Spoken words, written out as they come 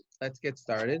let's get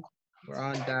started. We're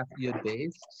on Daf Yud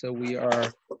Beis, so we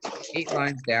are 8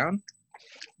 lines down,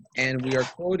 and we are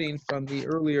quoting from the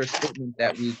earlier statement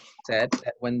that we said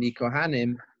that when the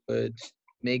Kohanim would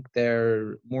make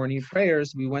their morning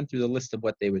prayers, we went through the list of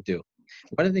what they would do.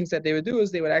 One of the things that they would do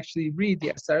is they would actually read the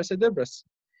Aseres HaDibros.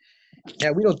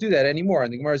 Now, we don't do that anymore,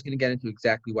 and the Gemara is going to get into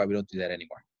exactly why we don't do that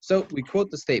anymore. So we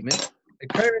quote the statement. The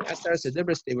current Aseres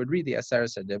HaDibros, they would read the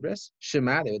Aseres HaDibros.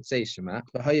 Shema, they would say Shema.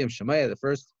 V'hayim Shemaya,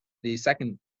 the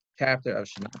second chapter of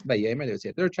Shema. Vayemer, they would say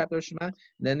the third chapter of Shema. And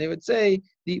then they would say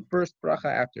the first bracha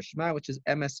after Shema, which is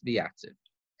Emes V'Yatziv.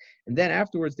 And then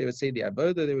afterwards, they would say the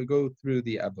Avoda. They would go through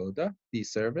the Avoda, the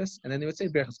service. And then they would say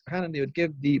Berachas Kohanim. They would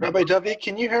give the... Rabbi Davi,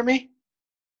 can you hear me?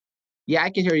 Yeah, I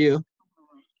can hear you.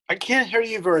 I can't hear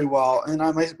you very well, and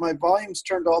my volume's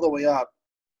turned all the way up.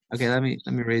 Okay, let me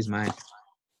raise mine.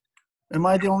 Am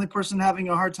I the only person having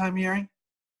a hard time hearing?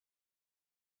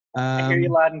 I hear you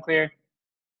loud and clear.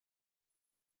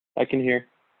 I can hear.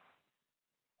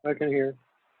 I can hear.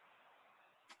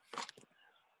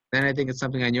 Then I think it's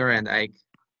something on your end, Ike.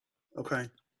 Okay.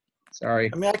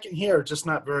 Sorry. I mean, I can hear, just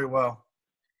not very well.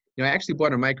 You know, I actually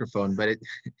bought a microphone, but it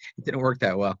didn't work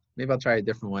that well. Maybe I'll try a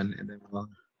different one, and then we'll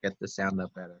get the sound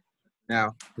up better.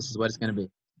 Now, this is what it's going to be.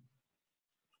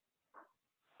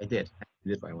 I did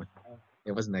buy one.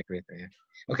 It wasn't that great, though. Yeah.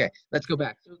 Okay, let's go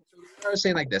back. So the Gemara is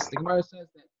saying like this. The Gemara says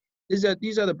that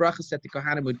these are the brachas that the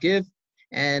Kohanim would give,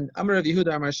 and Amar Rav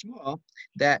Yehuda Amar Shmuel,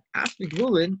 that after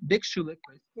Gvulin, Bikshu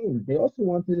Lekvayim, they also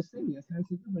wanted to say the Aseres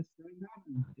HaDibros during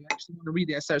davening. They actually want to read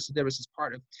the Aseres HaDibros as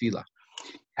part of Tefillah.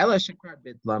 Ela Shekar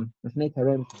Bidlam, Lefnei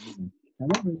Tarem Chalim.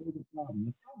 However, there was a problem.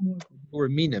 The problem was that there were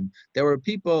minim. There were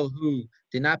people who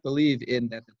did not believe in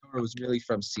that the Torah was really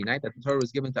from Sinai, that the Torah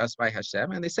was given to us by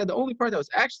Hashem, and they said the only part that was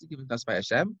actually given to us by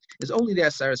Hashem is only the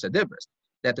Aseres HaDibros,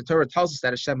 that the Torah tells us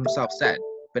that Hashem himself said.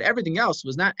 But everything else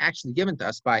was not actually given to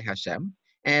us by Hashem.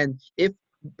 And if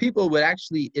people would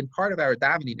actually, in part of our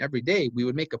davening every day, we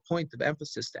would make a point of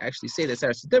emphasis to actually say the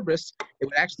Aseres HaDibros, it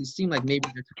would actually seem like maybe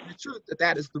they're telling the truth,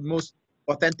 that is the most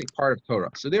authentic part of Torah.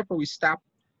 So therefore, we stopped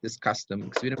this custom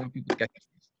because we don't want people to get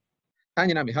confused.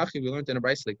 Tanya Nami Hachi, we learned in a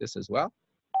brayso like this as well.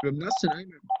 In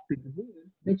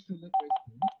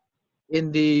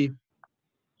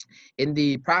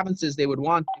the provinces, they would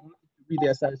want to read the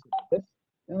Aseres HaDibros.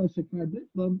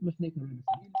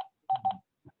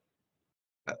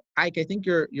 Ike, I think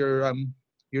you're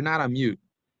not on mute.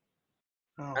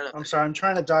 Oh, I'm sorry. I'm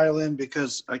trying to dial in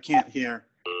because I can't hear.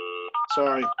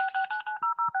 Sorry.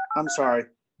 I'm sorry.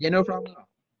 Yeah, no problem.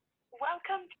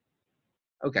 Welcome.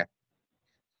 Okay.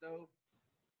 So,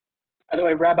 By the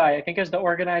way, Rabbi, I think as the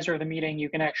organizer of the meeting, you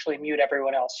can actually mute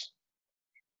everyone else.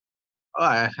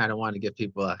 I don't want to give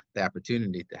people the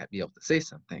opportunity to be able to say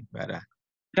something, but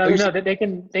No, they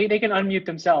can unmute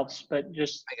themselves, but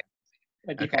just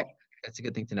by default. Okay. That's a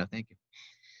good thing to know. Thank you.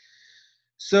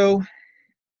 So,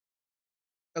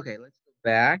 okay, let's go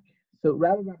back. So,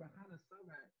 Rabbi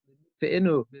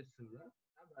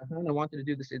Hana wanted to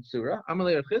do this in Surah.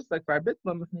 The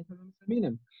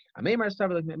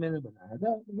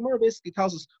Gemara basically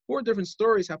tells us 4 different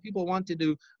stories how people wanted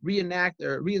to reenact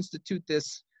or reinstitute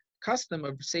this custom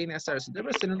of saying Aseres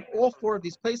HaDibros, and in all 4 of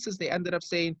these places, they ended up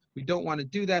saying we don't want to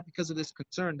do that because of this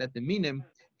concern that the minim,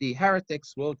 the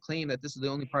heretics, will claim that this is the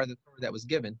only part of the Torah that was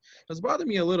given. It was bothering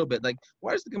me a little bit. Like,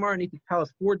 why does the Gemara need to tell us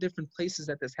 4 different places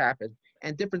that this happened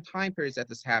and different time periods that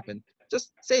this happened?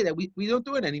 Just say that we don't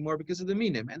do it anymore because of the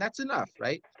minim, and that's enough,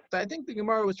 right? So I think the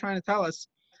Gemara was trying to tell us,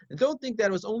 and don't think that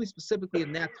it was only specifically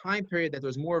in that time period that there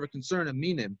was more of a concern of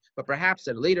minim, but perhaps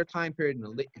at a later time period in a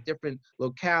different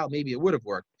locale, maybe it would have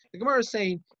worked. The Gemara is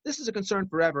saying this is a concern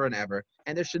forever and ever,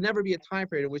 and there should never be a time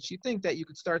period in which you think that you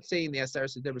could start saying the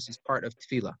Aseres HaDibros is part of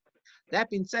Tefillah. That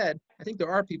being said, I think there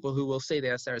are people who will say the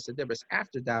Aseres HaDibros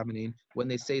after davening when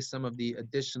they say some of the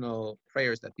additional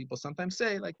prayers that people sometimes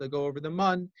say, like they'll go over the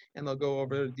Mun and they'll go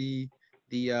over the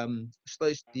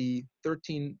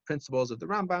 13 principles of the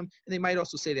Rambam, and they might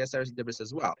also say the Aseres HaDibros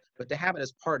as well. But to have it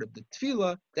as part of the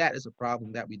Tefillah, that is a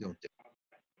problem that we don't do.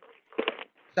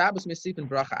 Shabbos Mesif and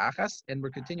Bracha Achas, and we're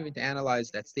continuing to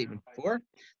analyze that statement before,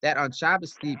 that on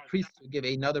Shabbos the priest will give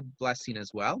another blessing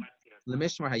as well,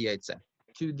 L'mishmar Hayetze,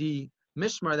 to the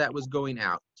mishmar that was going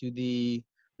out, to the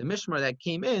mishmar that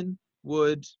came in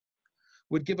would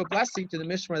give a blessing to the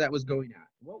mishmar that was going out.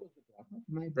 What was the bracha?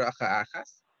 My bracha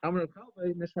Achas. The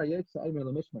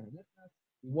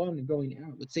one going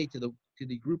out would say to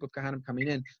the group of Kohanim coming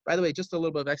in. By the way, just a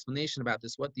little bit of explanation about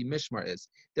this, what the mishmar is.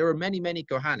 There were many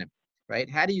Kohanim. Right?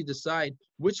 How do you decide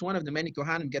which one of the many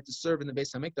Kohanim get to serve in the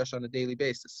Beis HaMikdash on a daily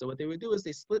basis? So what they would do is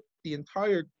they split the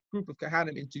entire group of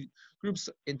Kohanim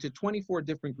into 24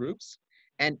 different groups,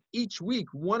 And each week,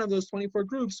 one of those 24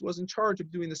 groups was in charge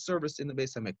of doing the service in the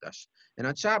Beis HaMikdash. And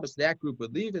on Shabbos, that group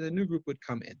would leave and a new group would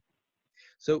come in.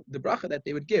 So the bracha that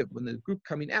they would give when the group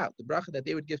coming out, the bracha that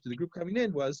they would give to the group coming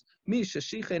in was Mi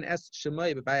Shashichen Es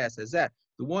Shemai B'Bayas Hazeh,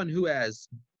 the one who has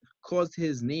caused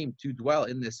his name to dwell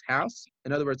in this house.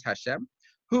 In other words, Hashem,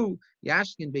 who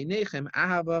Yashkin Beinechem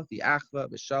Ahava V'Achva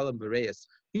V'Shalom V'Reis.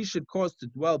 He should cause to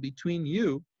dwell between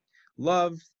you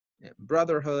love,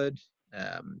 brotherhood,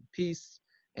 peace,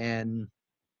 and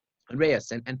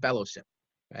reis and fellowship,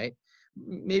 right?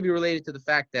 Maybe related to the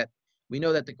fact that we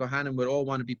know that the Kohanim would all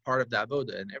want to be part of the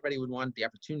avoda, and everybody would want the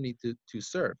opportunity to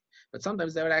serve. But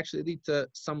sometimes that would actually lead to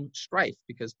some strife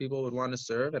because people would want to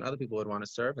serve and other people would want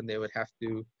to serve, and they would have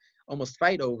to almost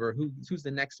fight over who's the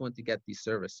next one to get the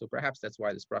service. So perhaps that's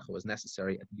why this bracha was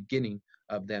necessary at the beginning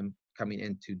of them coming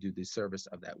in to do the service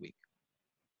of that week.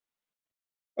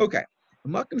 Okay. So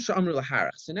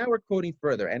now we're quoting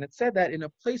further, and it said that in a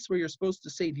place where you're supposed to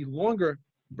say the longer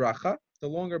bracha, the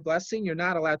longer blessing, you're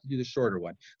not allowed to do the shorter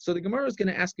one. So the Gemara is going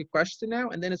to ask a question now,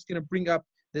 and then it's going to bring up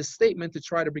this statement to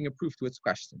try to bring a proof to its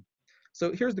question.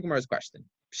 So here's the Gemara's question.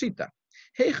 Pshita.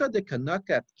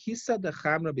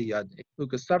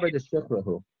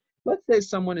 Let's say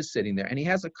someone is sitting there and he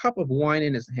has a cup of wine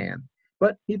in his hand,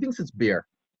 but he thinks it's beer,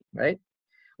 right?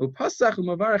 And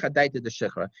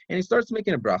he starts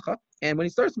making a bracha. And when he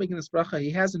starts making this bracha,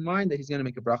 he has in mind that he's going to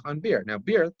make a bracha on beer. Now,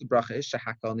 beer, the bracha is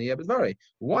shahakal niyeh b'dvarei.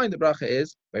 Wine, the bracha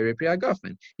is b'rei pri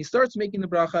hagafen. He starts making the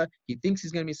bracha. He thinks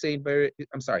he's going to be saying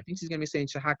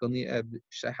shahakal niyeh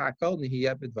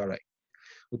b'dvarei.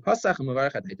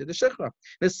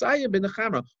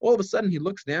 All of a sudden, he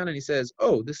looks down and he says,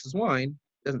 "Oh, this is wine."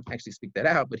 Doesn't actually speak that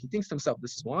out, but he thinks to himself,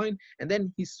 this is wine, and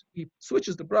then he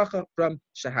switches the bracha from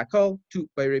shahakol to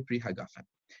b'rei pri hagafen.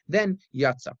 Then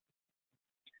yatsa.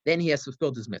 Then he has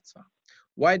fulfilled his mitzvah.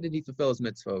 Why did he fulfill his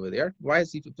mitzvah over there? Why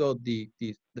has he fulfilled the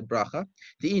bracha?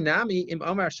 The inami im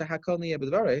omar shahakol niyeh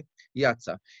b'dvarei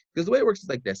yatsa. Because the way it works is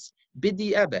like this: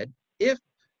 bidi eved. If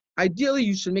ideally,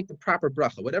 you should make the proper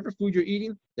bracha. Whatever food you're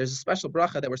eating, there's a special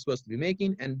bracha that we're supposed to be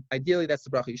making, and ideally, that's the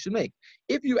bracha you should make.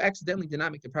 If you accidentally did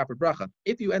not make the proper bracha,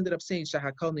 if you ended up saying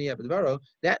shahakol niyeh b'dvaro,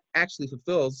 that actually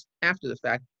fulfills, after the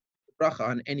fact, the bracha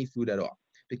on any food at all.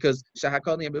 Because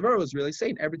shahakol niyeh b'dvaro is really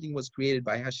saying everything was created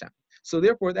by Hashem. So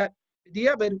therefore, that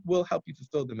diavad will help you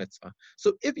fulfill the mitzvah.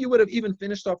 So if you would have even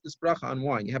finished off this bracha on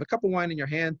wine, you have a cup of wine in your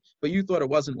hand, but you thought it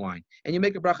wasn't wine, and you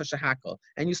make a bracha shahakol,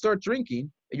 and you start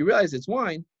drinking, and you realize it's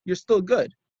wine, you're still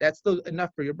good. That's still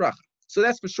enough for your bracha. So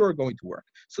that's for sure going to work.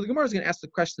 So the Gemara is going to ask the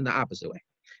question the opposite way.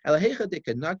 Let's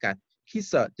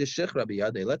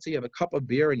say you have a cup of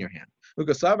beer in your hand, and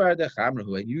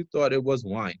you thought it was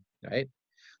wine, right?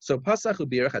 So so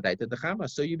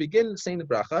you begin saying the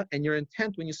bracha, and your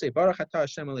intent when you say Baruch Atah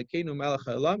Hashem Elokeinu Melech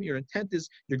Haolam, your intent is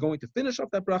you're going to finish off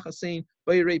that bracha saying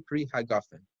B'rei Pri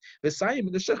Hagafen.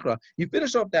 V'sayim the shechra. You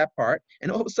finish off that part,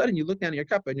 and all of a sudden you look down at your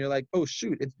cup and you're like, oh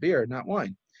shoot, it's beer, not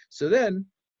wine. So then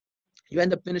you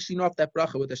end up finishing off that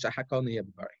bracha with a shahakal niyeh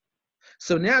b'dvarei.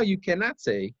 So now you cannot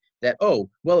say that, oh,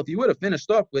 well, if you would have finished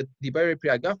off with the B'rei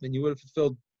Pri Hagafen, you would have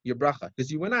fulfilled your bracha,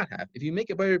 because you would not have. If you make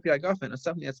a B'rei Pri Hagafen on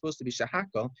something that's supposed to be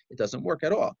shahakal, it doesn't work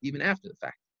at all, even after the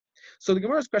fact. So the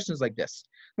Gemara's question is like this.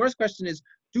 The Gemara's question is,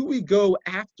 do we go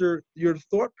after your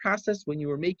thought process when you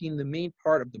were making the main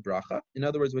part of the bracha? In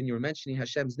other words, when you were mentioning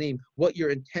Hashem's name, what your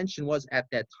intention was at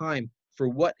that time for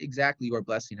what exactly you are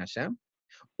blessing Hashem?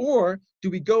 Or do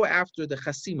we go after the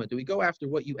chasima? Do we go after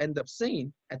what you end up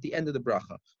saying at the end of the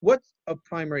bracha? What's of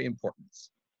primary importance?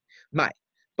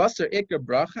 Basar ikar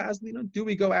bracha azlina. Do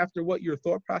we go after what your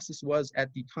thought process was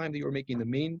at the time that you were making the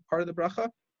main part of the bracha?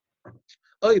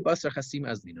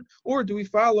 Or do we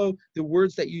follow the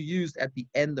words that you used at the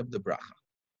end of the bracha?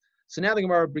 So now the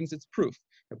Gemara brings its proof.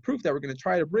 The proof that we're going to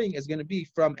try to bring is going to be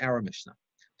from our Mishnah.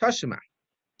 Tashema.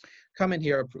 Come in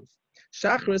here, a proof.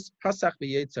 Shachris pasach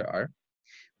b'yetzer.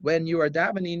 When you are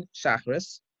davening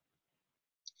Shachris,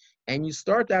 and you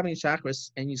start davening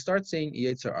Shachris, and you start saying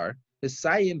Yetzer,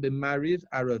 B'sayim b'mariv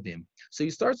aravim. So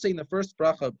you start saying the first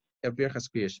bracha of Birchas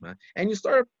Kriyashma, and you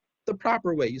start the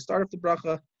proper way. You start off the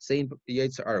bracha saying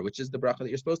Yetzer, which is the bracha that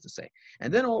you're supposed to say.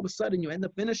 And then all of a sudden you end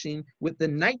up finishing with the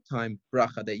nighttime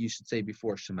bracha that you should say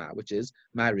before Shema, which is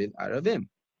Mariv Aravim.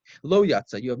 Lo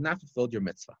Yatza, you have not fulfilled your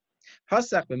mitzvah.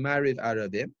 Pasach b'mariv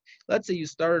aravim. Let's say you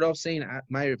started off saying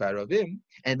Mariv Aravim,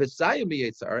 and B'sayim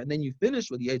b'Yetzer, and then you finish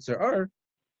with Yetzer,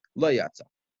 Lo Yatza.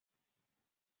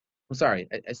 I'm sorry,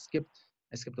 I skipped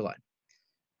a line.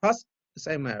 But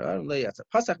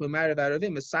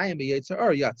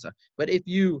if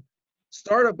you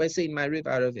start up by saying Ma'ariv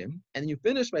Aravim, and you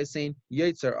finish by saying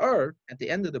Yetzer at the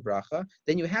end of the bracha,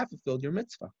 then you have fulfilled your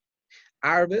mitzvah.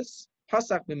 Arvis,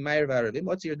 Pasach b'mayrav aravim.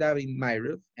 Let's say you're davening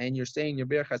mayrav, and you're saying your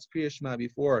Birchas Kriya Shema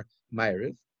before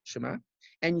mayrav Shema,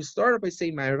 and you start up by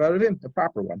saying mayrav aravim, the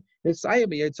proper one. V'sayim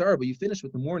b'yitzar, but you finish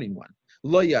with the morning one.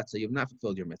 Lo yatsa, you've not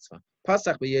fulfilled your mitzvah.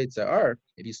 Pasach b'yitzar,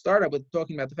 if you start up with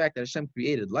talking about the fact that Hashem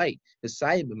created light,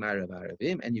 v'sayim b'mayrav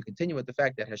aravim, and you continue with the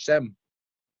fact that Hashem,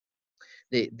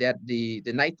 the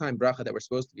nighttime bracha that we're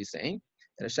supposed to be saying,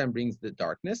 that Hashem brings the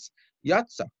darkness,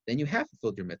 yatsa, then you have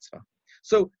fulfilled your mitzvah.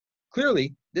 So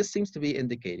clearly, this seems to be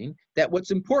indicating that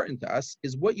what's important to us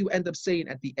is what you end up saying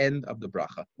at the end of the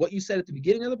bracha. What you said at the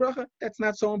beginning of the bracha, that's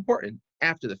not so important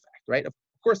after the fact, right? Of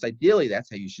course, ideally, that's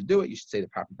how you should do it. You should say the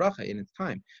proper bracha in its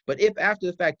time. But if after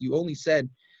the fact you only said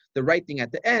the right thing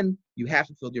at the end, you have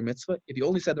fulfilled your mitzvah. If you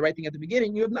only said the right thing at the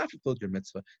beginning, you have not fulfilled your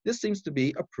mitzvah. This seems to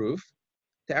be a proof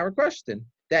to our question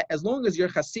that as long as your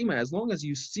chasima, as long as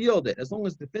you sealed it, as long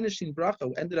as the finishing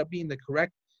bracha ended up being the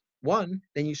correct one,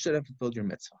 then you should have fulfilled your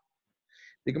mitzvah.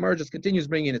 The Gemara just continues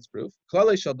bringing its proof. So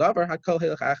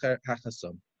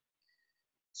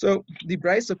the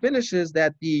Brisa finishes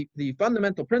that the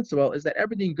fundamental principle is that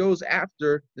everything goes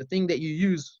after the thing that you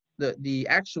use, the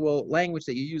actual language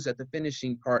that you use at the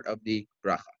finishing part of the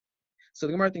bracha. So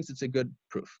the Gemara thinks it's a good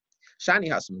proof. Shani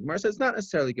Hasam, the Gemara says it's not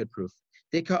necessarily good proof.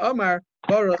 The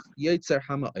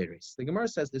Gemara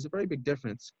says there's a very big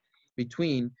difference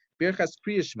between Birchas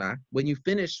Kriya Shema, when you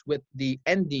finish with the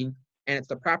ending and it's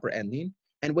the proper ending,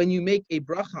 and when you make a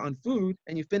bracha on food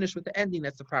and you finish with the ending,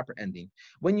 that's the proper ending.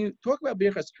 When you talk about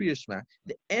Birchas Kriya Shema,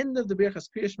 the end of the Birchas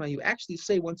Kriya Shema, you actually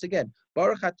say once again,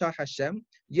 Baruch atah Hashem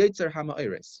Yotzer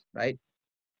HaMa'oros, right?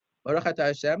 Baruch atah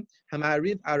Hashem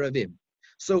HaMa'ariv Aravim.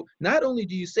 So not only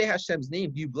do you say Hashem's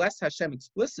name, do you bless Hashem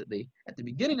explicitly at the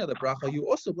beginning of the bracha, you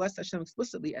also bless Hashem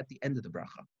explicitly at the end of the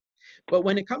bracha. But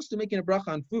when it comes to making a bracha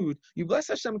on food, you bless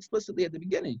Hashem explicitly at the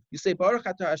beginning. You say Baruch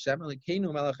atah Hashem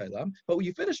Elokeinu melech haolam, but what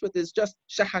you finish with is just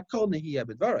Shehakol nehiyeh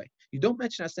b'dvarei. You don't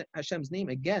mention Hashem's name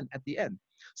again at the end.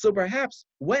 So perhaps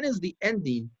when is the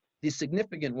ending the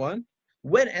significant one?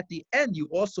 When at the end you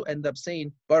also end up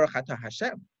saying Baruch atah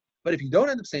Hashem. But if you don't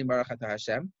end up saying Baruch atah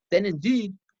Hashem, then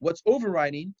indeed what's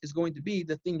overriding is going to be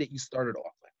the thing that you started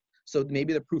off with. So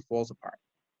maybe the proof falls apart.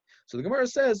 So the Gemara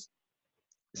says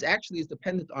this actually is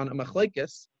dependent on a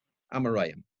machlekes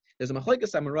amarayim. There's a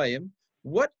machlekes amarayim.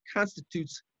 What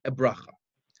constitutes a bracha?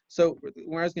 So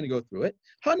Gemara is going to go through it.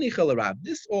 Hanichel Rav.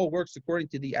 This all works according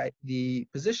to the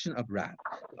position of Rav.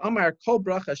 Amar kol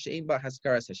bracha she'ein ba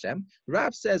haskaras Hashem.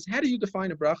 Rav says, how do you define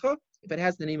a bracha if it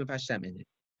has the name of Hashem in it?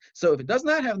 So if it does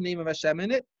not have the name of Hashem in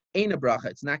it, ain't a bracha.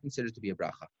 It's not considered to be a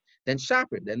bracha. Then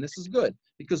shaper. Then this is good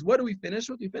because what do we finish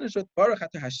with? We finish with Baruch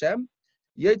atah Hashem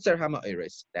Yotzer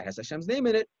HaMa'oros. That has Hashem's name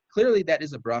in it. Clearly, that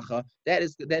is a bracha. That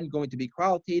is then going to be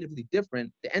qualitatively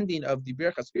different. The ending of the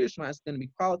Birchas Kriya Shema is going to be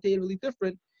qualitatively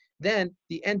different than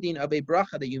the ending of a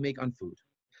bracha that you make on food.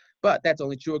 But that's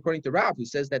only true according to Rav, who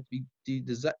says that to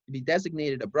be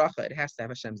designated a bracha, it has to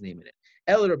have Hashem's name in it.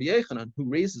 El Rabbi Yochanan, who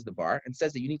raises the bar and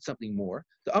says that you need something more.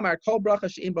 The Amar Kol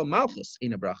Bracha She'ein Bo Malchus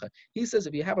in a bracha. He says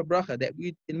if you have a bracha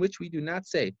in which we do not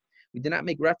say, we do not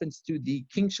make reference to the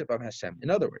kingship of Hashem. In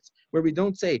other words, where we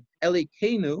don't say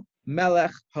Elokeinu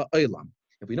Melech Ha'olam.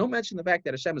 If we don't mention the fact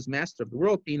that Hashem is master of the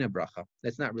world, ain't a bracha.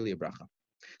 That's not really a bracha.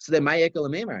 So then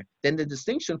the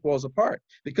distinction falls apart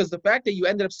because the fact that you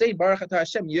ended up saying Baruch atah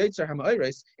Hashem Yotzer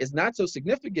HaMa'oros is not so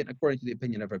significant according to the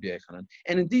opinion of Rabbi Yochanan.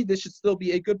 And indeed, this should still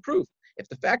be a good proof. If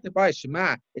the fact that by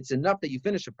Shema it's enough that you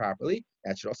finish it properly,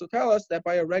 that should also tell us that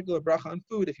by a regular bracha on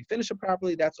food, if you finish it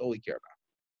properly, that's all we care about.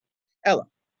 Ella,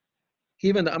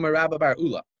 even the Amar Rabba Bar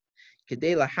Ula,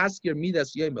 Kedei lahaskir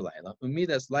midas yom b'layla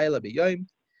umidas layla b'yom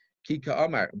ki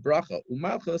ka'amar bracha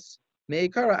umalchus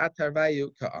meikara atarvayu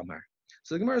ka'amar.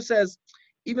 So the Gemara says,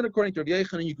 even according to Rabbi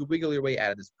Yochanan, you could wiggle your way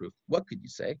out of this proof. What could you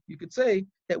say? You could say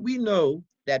that we know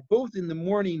that both in the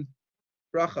morning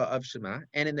bracha of Shema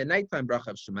and in the nighttime bracha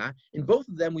of Shema, in both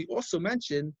of them we also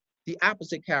mention the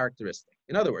opposite characteristic.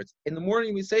 In other words, in the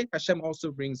morning we say Hashem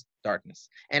also brings darkness,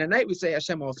 and at night we say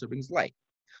Hashem also brings light.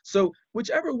 So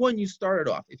whichever one you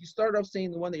started off, if you started off saying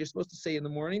the one that you're supposed to say in the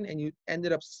morning and you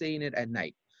ended up saying it at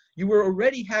night, you were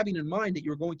already having in mind that you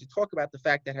were going to talk about the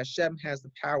fact that Hashem has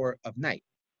the power of night.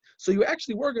 So you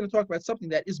actually were going to talk about something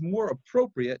that is more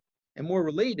appropriate and more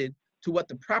related to what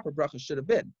the proper bracha should have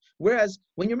been. Whereas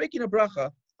when you're making a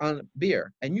bracha on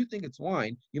beer and you think it's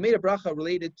wine, you made a bracha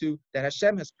related to that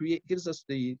Hashem has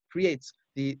creates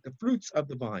the fruits of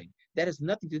the vine. That has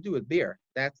nothing to do with beer.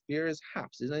 Beer is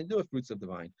hops. It has nothing to do with fruits of the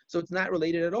vine. So it's not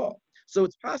related at all. So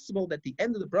it's possible that the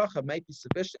end of the bracha might be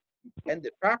sufficient to end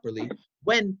it properly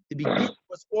when the beginning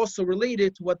was also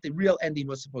related to what the real ending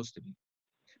was supposed to be.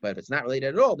 But if it's not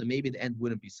related at all, then maybe the end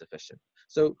wouldn't be sufficient.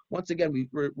 So once again,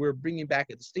 we're bringing back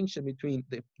a distinction between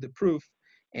the proof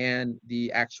and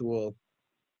the actual,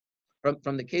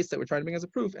 from the case that we're trying to bring as a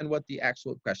proof and what the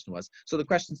actual question was. So the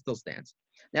question still stands.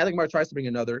 Now the Gemara tries to bring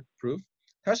another proof.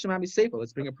 Tashemami Sefer,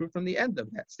 let's bring a proof from the end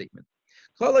of that statement.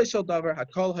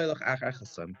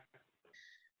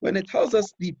 When it tells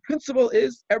us the principle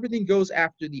is everything goes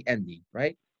after the ending,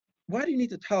 right? Why do you need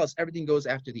to tell us everything goes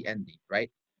after the ending, right?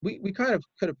 We kind of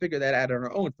could have figured that out on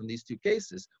our own from these two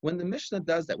cases. When the Mishnah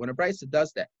does that, when a Brisa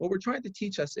does that, what we're trying to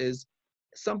teach us is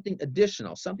something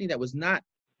additional, something that was not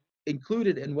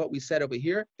included in what we said over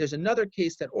here. There's another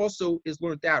case that also is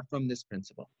learned out from this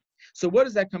principle. So what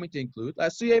is that coming to include?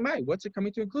 What's it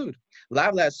coming to include?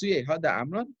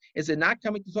 Is it not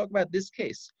coming to talk about this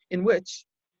case in which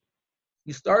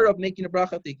you started off making a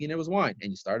bracha thinking it was wine, and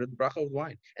you started the bracha with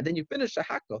wine, and then you finish a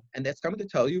hakel, and that's coming to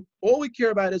tell you all we care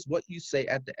about is what you say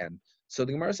at the end. So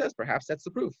the Gemara says perhaps that's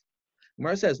the proof. The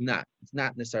Gemara says not. It's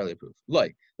not necessarily a proof.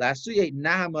 It's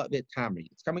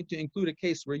coming to include a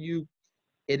case where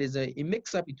it is a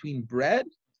mix-up between bread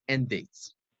and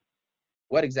dates.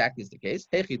 What exactly is the case?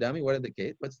 What are the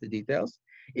case? What's the details?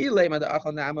 If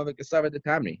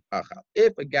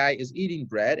a guy is eating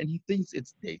bread and he thinks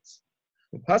it's dates,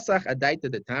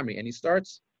 and he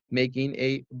starts making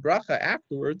a bracha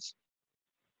afterwards,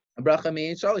 a bracha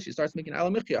me'in shalish, he starts making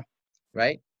alamichya,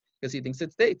 right? Because he thinks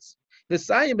it's dates. And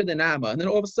then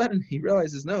all of a sudden he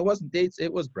realizes, no, it wasn't dates, it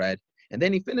was bread. And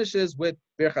then he finishes with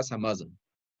birchas hamazon.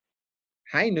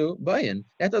 Hainu bayan.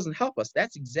 That doesn't help us.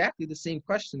 That's exactly the same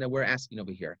question that we're asking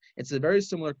over here. It's a very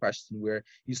similar question where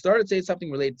you started saying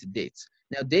something related to dates.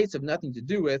 Now, dates have nothing to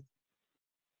do with.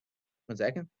 1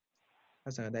 second.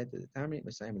 Right.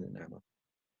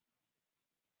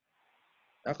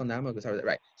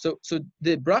 So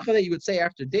the bracha that you would say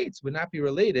after dates would not be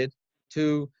related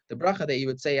to the bracha that you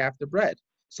would say after bread.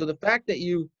 So the fact that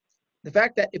if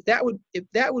that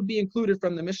would be included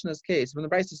from the Mishnah's case, from the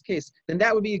Brisa's case, then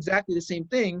that would be exactly the same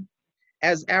thing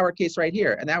as our case right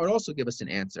here, and that would also give us an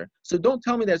answer. So don't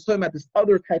tell me that it's talking about this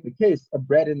other type of case of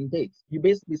bread and dates. You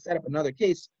basically set up another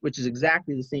case which is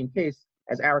exactly the same case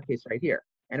as our case right here.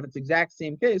 And if it's the exact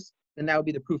same case, then that would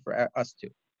be the proof for us too.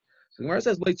 So the Gemara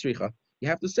says, you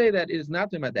have to say that it is not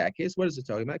talking about that case. What is it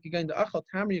talking about?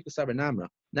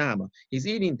 He's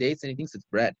eating dates and he thinks it's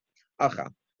bread.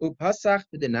 And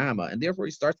therefore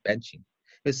he starts benching.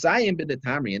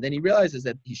 And then he realizes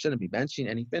that he shouldn't be benching,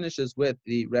 and he finishes with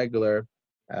the regular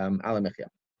alamichya.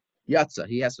 Yatsa,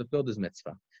 he has fulfilled his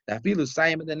mitzvah. The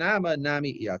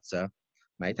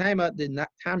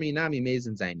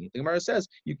Gemara says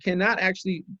you cannot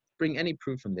actually bring any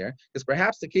proof from there, because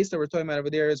perhaps the case that we're talking about over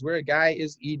there is where a guy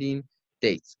is eating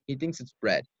dates. He thinks it's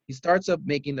bread. He starts up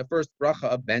making the first bracha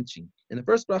of benching. In the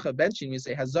first bracha of benching, we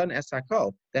say Hazan es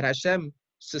hakol, that Hashem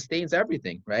sustains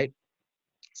everything, right?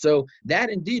 So that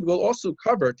indeed will also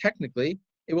cover, technically,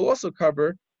 it will also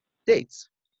cover dates,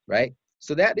 right?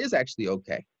 So that is actually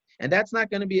okay. And that's not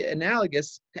going to be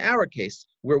analogous to our case,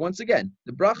 where once again,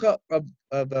 the bracha of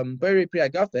Beirei Pri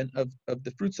Hagafen, of the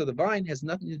fruits of the vine, has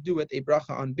nothing to do with a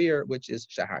bracha on beer, which is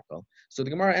shahakal. So the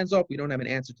Gemara ends up, we don't have an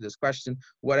answer to this question.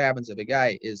 What happens if a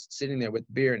guy is sitting there with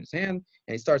beer in his hand,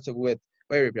 and he starts with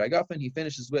Beirei Pri Hagafen, he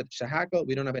finishes with shahakal?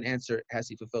 We don't have an answer. Has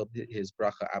he fulfilled his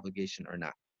bracha obligation or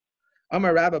not?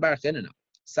 Amar Rabba Bar Chinana,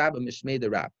 Saba Mishmei the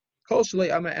Rab. Kol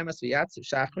Shalei Amar Emes V'Yatziv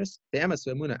Shachris, Ve'emes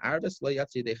V'Emuna Arvis, Lo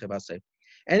Yatzi Dechevasei.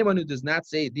 Anyone who does not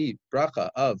say the bracha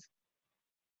of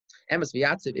Emes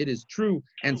V'Yatziv, it is true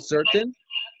and certain.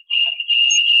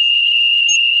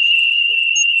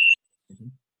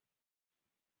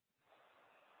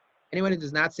 Anyone who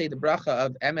does not say the bracha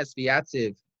of Emes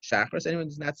V'Yatziv Shachris, anyone who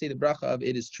does not say the bracha of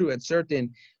it is true and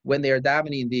certain when they are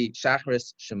davening the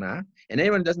Shachris Shema, and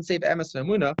anyone who doesn't say the Emes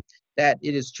V'Emuna, that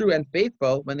it is true and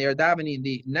faithful when they are davening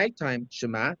the nighttime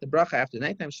Shema, the bracha after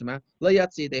nighttime Shema, Lo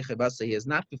Yatzi Dechevasei, he has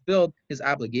not fulfilled his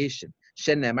obligation.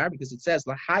 Shen Nemar, because it says,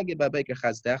 Lahage Ba'Beker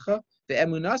Chazdecha,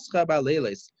 Ve'emunascha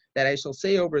Ba'Leiles, that I shall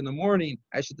say over in the morning,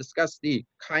 I should discuss the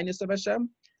kindness of Hashem,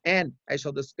 and I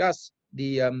shall discuss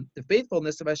the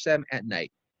faithfulness of Hashem at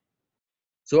night.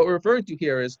 So what we're referring to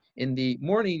here is in the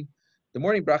morning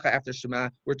bracha after Shema,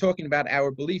 we're talking about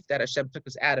our belief that Hashem took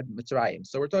us out of Mitzrayim.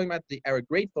 So we're talking about our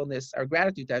gratefulness, our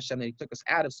gratitude to Hashem that He took us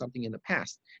out of something in the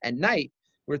past. At night,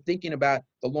 we're thinking about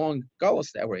the long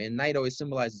galus that we're in. Night always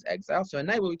symbolizes exile. So at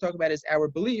night, what we talk about is our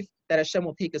belief that Hashem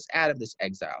will take us out of this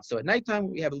exile. So at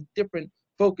nighttime, we have a different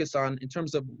focus on in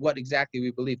terms of what exactly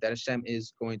we believe that Hashem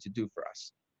is going to do for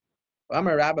us. When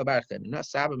you are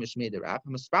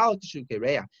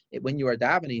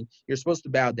davening, you're supposed to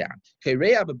bow down.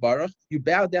 You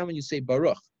bow down when you say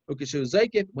Baruch.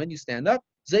 When you stand up,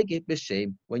 Zegit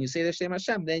b'shem. When you say the Shem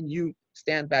Hashem, then you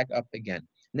stand back up again.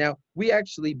 Now, we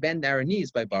actually bend our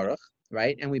knees by Baruch,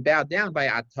 right? And we bow down by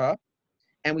Atah,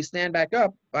 and we stand back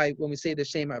up by when we say the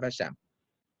Shem of Hashem.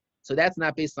 So that's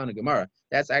not based on a Gemara.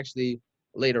 That's actually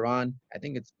later on. I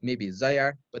think it's maybe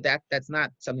Zayar, but that's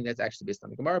not something that's actually based on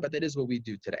the Gemara, but that is what we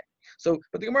do today. So,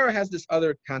 but the Gemara has this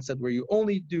other concept where you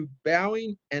only do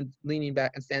bowing and leaning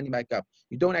back and standing back up.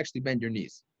 You don't actually bend your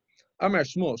knees. Amar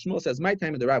Shmuel. Shmuel says, my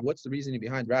time in the Rav. What's the reasoning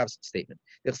behind Rav's statement?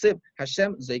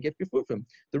 Hashem Zegef Yefufim.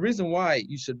 The reason why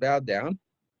you should bow down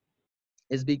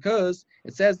is because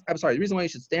it says, I'm sorry, the reason why you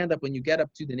should stand up when you get up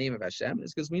to the name of Hashem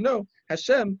is because we know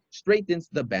Hashem straightens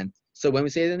the bent. So when we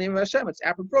say the name of Hashem, it's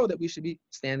apropos that we should be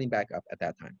standing back up at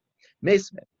that time.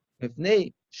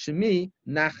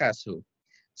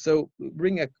 So we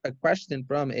bring a question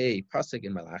from a pasuk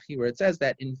in Malachi where it says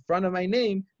that in front of my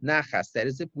name, nachas, that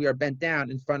is if we are bent down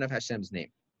in front of Hashem's name.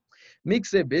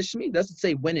 Miksev bishmi, does it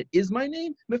say when it is my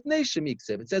name? Mifnei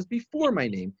shemiksev, it says before my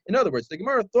name. In other words, the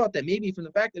Gemara thought that maybe from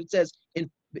the fact that it says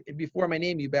before my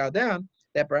name you bow down,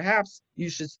 that perhaps you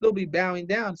should still be bowing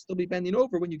down, still be bending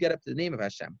over when you get up to the name of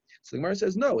Hashem. So the Gemara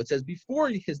says no, it says before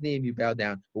his name you bow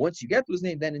down, but once you get to his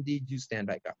name, then indeed you stand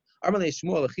back up. Amalei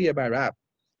Shmuel Achia bar Rav.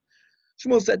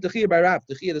 Shmuel said to Chia bar Rav,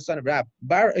 to Chia the son of Rav,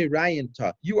 Bar Erayin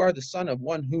Ta, you are the son of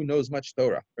one who knows much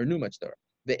Torah, or knew much Torah.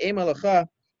 Ve'em alacha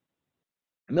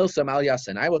Milsa Mal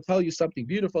Yasin. I will tell you something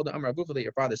beautiful, the Amar Avucha that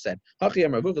your father said. Hachi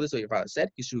Amar Avucha, this is what your father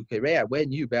said. Kishu Kereya,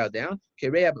 when you bow down.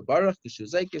 Kereya Baruch, Kishu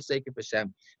Zeikif, Zeikif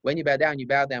Hashem. When you bow down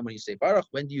when you say Baruch.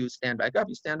 When do you stand back up?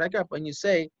 You stand back up when you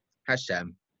say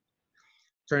Hashem.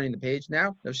 Turning the page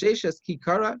now. Before we turn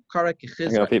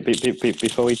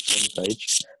the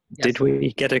page, did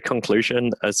we get a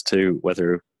conclusion as to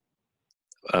whether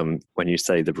when you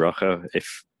say the bracha,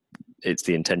 if it's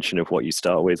the intention of what you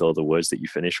start with or the words that you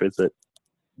finish with that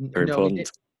are important?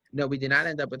 No, we did not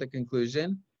end up with a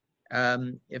conclusion.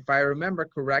 If I remember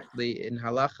correctly, in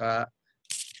halacha,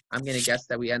 I'm going to guess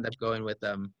that we end up going with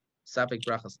Safek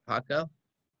Brachas Hakel,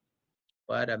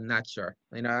 but I'm not sure.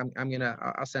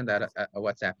 I'll send out a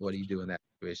WhatsApp. What do you do in that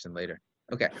situation later?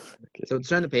 Okay. So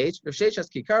turn the page.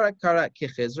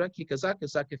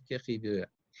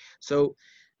 So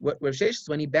what Rav Sheshes,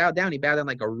 when he bowed down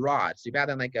like a rod. So he bowed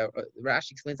down like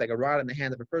Rashi explains, like a rod in the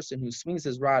hand of a person who swings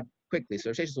his rod quickly.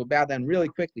 So Rav Sheshes will bow down really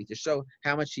quickly to show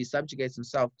how much he subjugates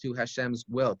himself to Hashem's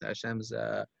will, to Hashem's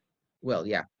will.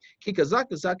 Yeah.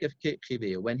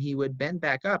 When he would bend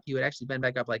back up, he would actually bend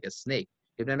back up like a snake.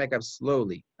 He'd bend back up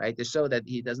slowly, right, to show that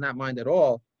he does not mind at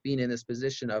all being in this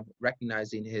position of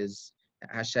recognizing his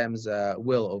Hashem's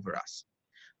will over us.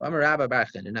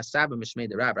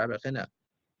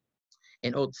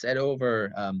 An old said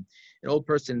over an old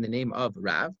person in the name of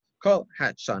Rav, Kol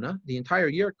Hatshana, the entire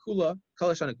year, Kula, Kol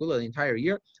Hashana Kula, the entire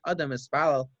year, Adam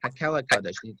Espalal Hakela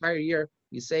Kadosh, the entire year,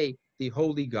 we say the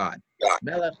holy God.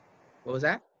 Melech, what was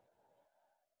that?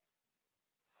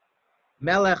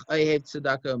 Melech Ohev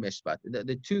Tzedakah Mishpat.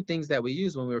 The two things that we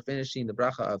use when we were finishing the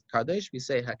bracha of Kadosh, we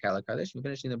say Hakela Kadosh. We're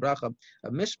finishing the bracha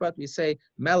of Mishpat, we say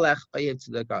Melech Ohev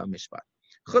Tzedakah Mishpat.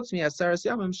 Except for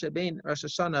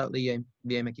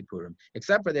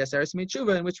the Aseres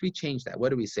Mitzvah, in which we change that. What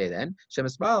do we say then?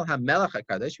 Shemisbal HaMelech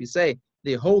HaKadosh. We say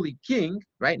the holy king,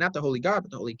 right? Not the holy God,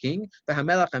 but the holy king.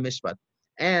 HaMelech HaMishpat,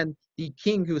 and the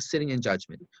king who is sitting in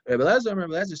judgment. Rabbi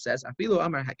Lezer says, Afilu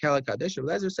Amar Hakela Kadosh. Rabbi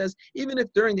Lezer says, even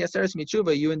if during the Aseres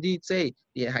Mitzvah you indeed say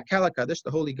the Hakela Kadosh,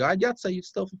 the holy God, Yatsa, you've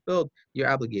still fulfilled your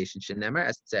obligation. Shenemar,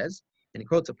 as it says, and he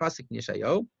quotes a pasuk in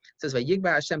Yeshayahu, it says,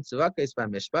 Vayigba Hashem tzuvakos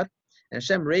b'mishpat. And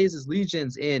Hashem raises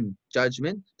legions in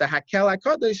judgment. The Hakel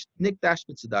HaKadosh Nikdash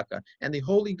b'tzedakah, and the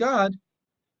holy God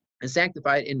is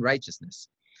sanctified in righteousness.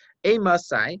 When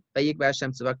is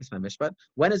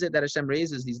it that Hashem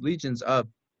raises these legions of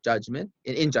judgment,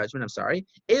 in judgment, I'm sorry.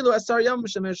 These are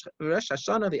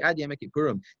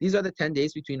the 10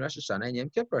 days between Rosh Hashanah and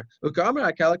Yom Kippur.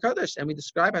 And we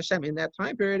describe Hashem in that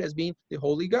time period as being the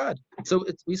holy God. So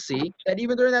we see that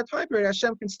even during that time period,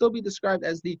 Hashem can still be described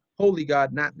as the holy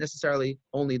God, not necessarily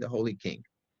only the holy king.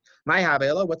 My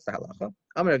Havela, what's the halacha?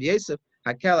 Amar of Yosef,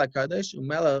 Hakel HaKadosh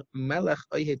Melech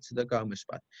Ohev Tzedakah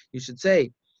Mishpat. You should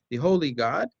say the holy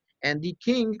God and the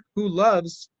king who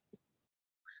loves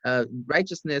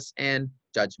righteousness and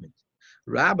judgment.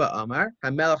 Rabba Amar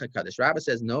HaMelech HaKadosh. Rabba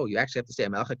says no, you actually have to say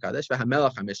HaMelech HaKadosh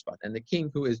HaMelech HaMishpat, and the king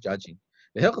who is judging.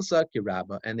 The Hilchasa ki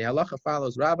Rabba, and the halacha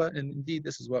follows Rabba, and indeed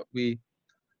this is what we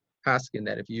paskin,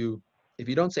 that if you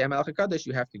don't say HaMelech HaKadosh,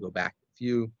 you have to go back. If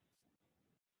you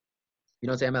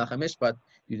don't say HaMelech HaMishpat,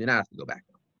 you do not have to go back.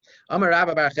 Amar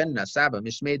Rabba Bar Chenna Saba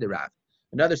Mishmei de Rav.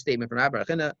 Another statement from Rabba Bar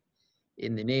Chenna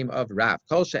in the name of Rav.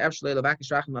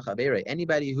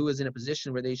 Anybody who is in a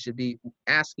position where they should be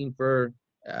asking for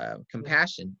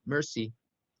compassion, mercy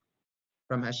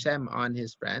from Hashem on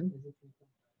his friend.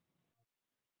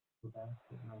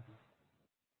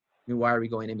 Why are we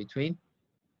going in between?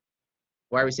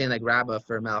 Why are we saying like Rabbah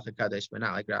for Melech HaKadosh, but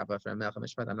not like Rabbah for Melech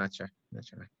HaMishpat? I'm not sure.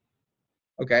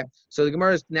 Okay, so the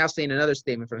Gemara is now saying another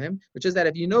statement from him, which is that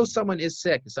if you know someone is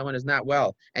sick, someone is not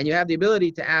well, and you have the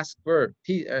ability to ask for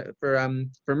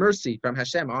mercy from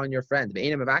Hashem on your friend,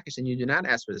 and you do not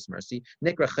ask for this mercy,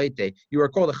 nikra chayte, you are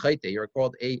called a chayte, you are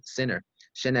called a sinner.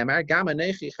 Shenemar gam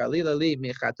anechi chalila li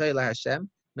michatay laHashem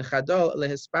mechadol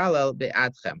lehispalel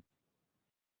be'adchem.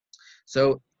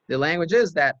 So the language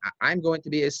is that I'm going to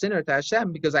be a sinner to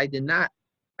Hashem because I did not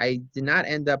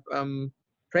end up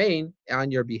praying on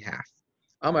your behalf.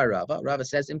 Amar Rava. Rava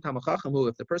says, if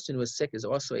the person who is sick is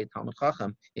also a Talmud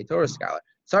Chacham, a Torah scholar,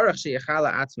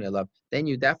 then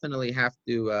you definitely have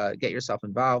to get yourself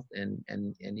involved and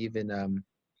even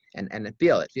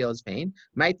feel his pain.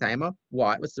 My timer,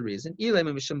 what's the reason? If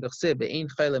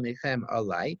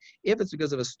it's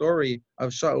because of a story of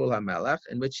Shaul HaMelech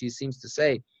in which he seems to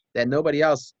say that nobody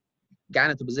else got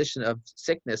into a position of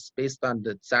sickness based on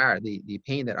the tsar, the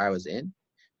pain that I was in,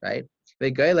 right?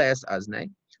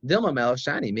 Dilma Melech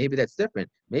Shani, maybe that's different.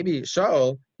 Maybe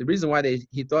Shaul, the reason why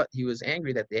he thought he was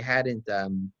angry that they hadn't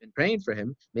been praying for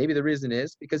him, maybe the reason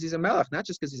is because he's a Melech, not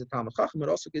just because he's a Talmud Chacham, but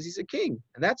also because he's a king.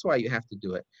 And that's why you have to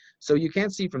do it. So you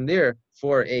can't see from there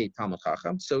for a Talmud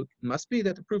Chacham. So it must be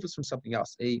that the proof is from something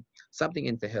else, something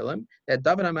in Tehillim, that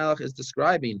David HaMelech is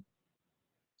describing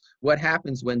what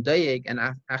happens when Doeg and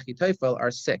Achitophel are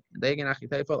sick. Doeg and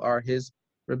Achitophel are his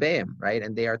Rebbeim, right?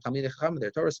 And they are Talmidei Chacham, they're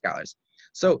Torah scholars.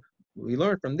 So we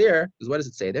learn from there, because what does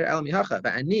it say there?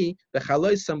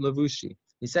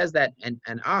 He says that,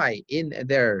 and I, in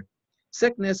their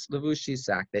sickness, levushi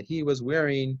sak, that he was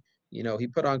wearing, he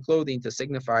put on clothing to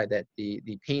signify that the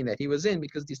pain that he was in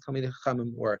because these Talmidei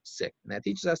Chachamim were sick. And that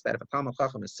teaches us that if a Talmid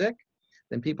Chacham is sick,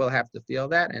 then people have to feel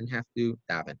that and have to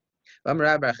daven.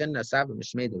 Anybody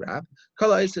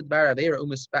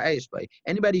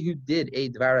who did a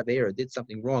dvar avera, did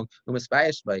something wrong, and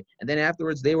then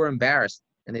afterwards they were embarrassed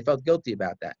and they felt guilty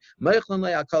about that.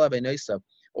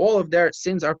 All of their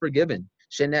sins are forgiven.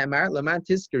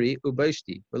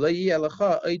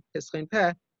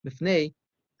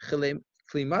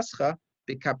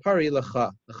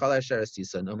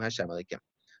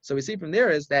 So we see from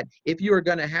there is that if you are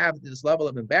going to have this level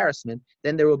of embarrassment,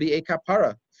 then there will be a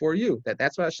kapara for you.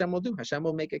 That's what Hashem will do. Hashem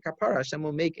will make a kapara. Hashem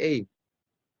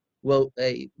will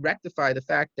rectify the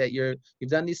fact that you've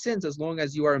done these sins as long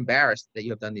as you are embarrassed that you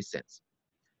have done these sins.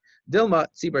 Dilma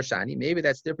Tzibur Shani, maybe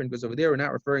that's different because over there we're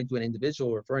not referring to an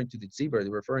individual, we're referring to the Tzibur,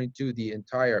 we're referring to the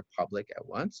entire public at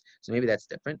once. So maybe that's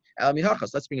different. Al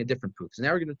Mihachas, let's bring a different proof. So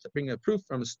now we're going to bring a proof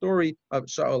from a story of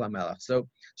Shaul HaMelech. So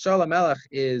Shaul HaMelech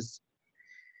is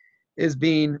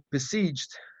being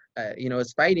besieged,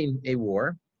 is fighting a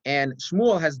war, and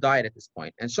Shmuel has died at this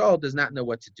point, and Shaul does not know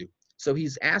what to do. So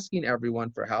he's asking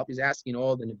everyone for help. He's asking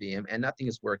all the Nevi'im, and nothing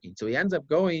is working. So he ends up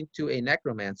going to a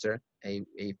necromancer, a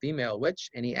female witch,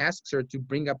 and he asks her to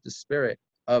bring up the spirit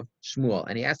of Shmuel,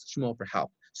 and he asks Shmuel for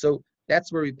help. So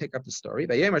that's where we pick up the story.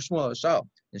 And Shmuel,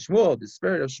 the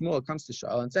spirit of Shmuel comes to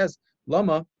Shaul and says,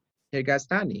 Lama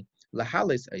hirgastani,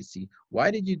 lahalis aisi.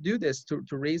 Why did you do this to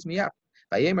raise me up?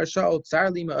 I'm in a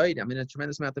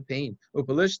tremendous amount of pain. And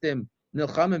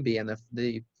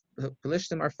the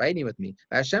Pelishtim are fighting with me.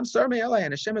 Hashem and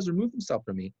Hashem has removed himself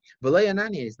from me. He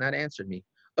has not answered me.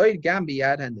 I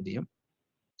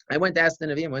went to ask the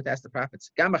Nevi'im, I went to ask the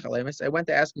prophets. I went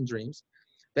to ask in dreams.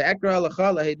 And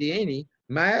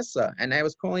I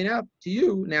was calling out to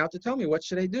you now to tell me, what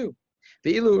should I do?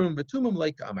 But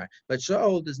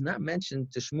Shaul does not mention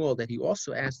to Shmuel that he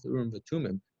also asked the Urim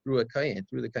V'Tumim through the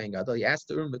Kohen Gadol. He asked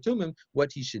the Urim V'Tumim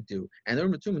what he should do, and the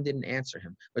Urim V'Tumim didn't answer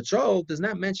him. But Shaul does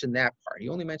not mention that part. He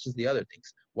only mentions the other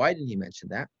things. Why didn't he mention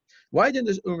that? Why didn't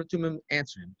the Urim V'Tumim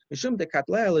answer him? Because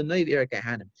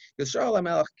Shaul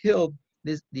HaMelech killed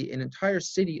an entire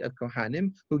city of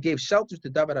Kohanim who gave shelter to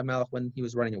David HaMelech when he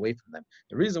was running away from them.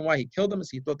 The reason why he killed them is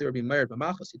he thought they were being married by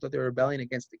Malchus. He thought they were rebelling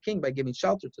against the king by giving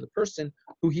shelter to the person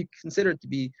who he considered to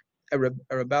be a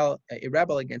rebel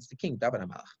against the king, David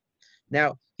HaMelech.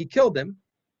 Now, he killed them,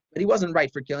 but he wasn't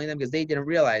right for killing them because they didn't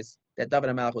realize that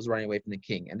David HaMelech was running away from the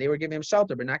king. And they were giving him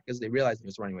shelter, but not because they realized he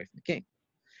was running away from the king.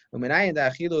 So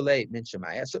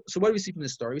what do we see from the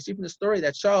story? We see from the story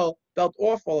that Shaul felt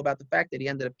awful about the fact that he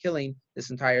ended up killing this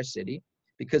entire city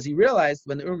because he realized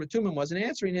when the Urim Tumim wasn't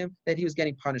answering him that he was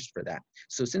getting punished for that.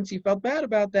 So since he felt bad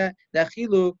about that,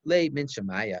 Dachilu lay min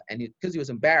Shemaya, and because he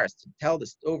was embarrassed to tell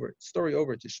this story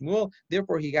over to Shmuel,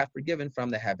 therefore he got forgiven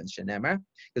from the heavens. Shenemar,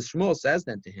 because Shmuel says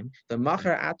then to him,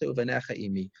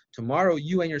 tomorrow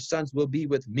you and your sons will be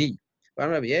with me.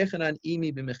 When he says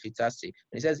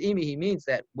imi, he means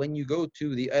that when you go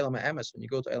to the Elam Ha'emes, when you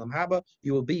go to Elam Haba,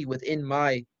 you will be within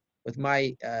my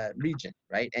region,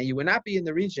 right? And you would not be in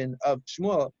the region of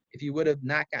Shmuel if you would have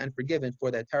not gotten forgiven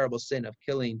for that terrible sin of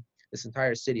killing this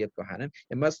entire city of Kohanim.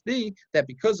 It must be that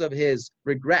because of his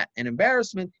regret and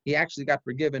embarrassment, he actually got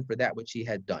forgiven for that which he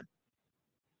had done.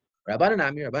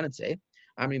 Rabbanan say,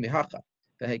 Amri Mehacha,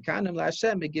 V'heikanim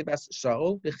la'Hashem begivas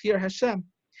Shaul b'chir Hashem.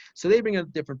 So they bring a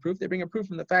different proof. They bring a proof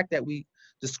from the fact that we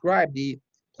describe the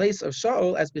place of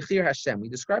Shaul as Bechir Hashem. We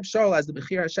describe Shaul as the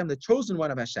Bechir Hashem, the chosen one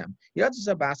of Hashem.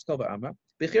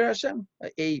 Bechir Hashem,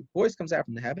 a voice comes out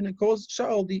from the heaven and calls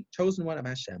Shaul the chosen one of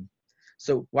Hashem.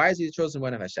 So why is he the chosen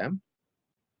one of Hashem?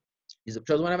 He's the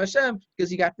chosen one of Hashem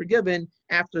because he got forgiven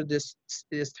after this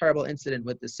terrible incident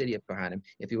with the city of Kohanim.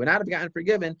 If he would not have gotten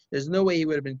forgiven, there's no way he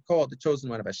would have been called the chosen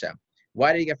one of Hashem.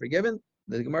 Why did he get forgiven?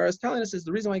 The Gemara is telling us is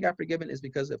the reason why he got forgiven is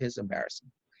because of his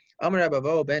embarrassment. Amar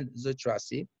Rabavo ben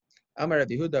Zutrasi, Amar Rav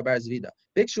Yehuda bar Zvida.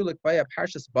 Bikshu l'kvaya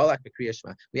Parshas Balak b'Kriyas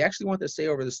Shema. We actually want to say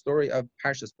over the story of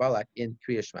Parshas Balak in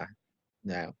Kriyas Shema.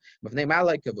 Now,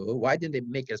 why didn't they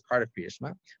make it as part of Kriyas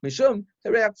Shema? Mishum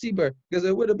tereach tzibur, because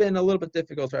it would have been a little bit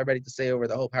difficult for everybody to say over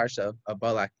the whole parsha of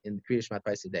Balak in Kriyas Shema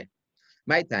twice a day.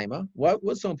 My timer, what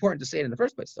was so important to say it in the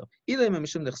first place though? If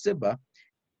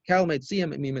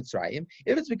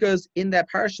it's because in that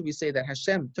parsha we say that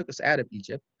Hashem took us out of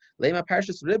Egypt, there are other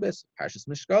parshas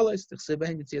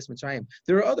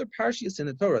in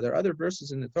the Torah, there are other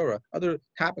verses in the Torah, other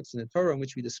topics in the Torah in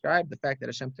which we describe the fact that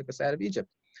Hashem took us out of Egypt.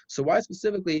 So why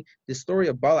specifically the story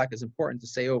of Balak is important to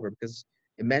say over? Because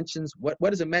it mentions, what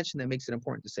does it mention that makes it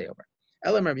important to say over?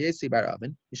 The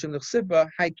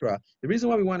reason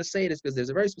why we want to say it is because there's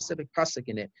a very specific pasuk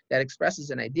in it that expresses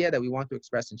an idea that we want to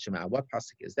express in Shema. What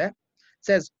pasuk is that? It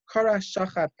says, Kara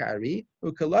shachat ka'ari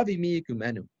ukalavi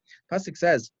miyikumenu. Pasuk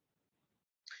says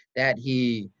that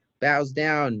he bows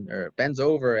down or bends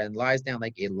over and lies down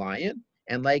like a lion,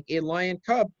 and like a lion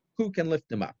cub, who can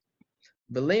lift him up?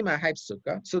 Velema hype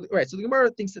sukkah. So the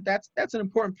Gemara thinks that that's an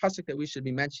important pasuk that we should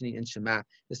be mentioning in Shema.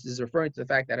 This is referring to the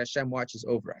fact that Hashem watches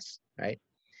over us, right?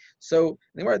 So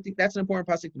the Gemara thinks that's an important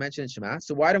pasuk to mention in Shema.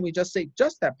 So why don't we just say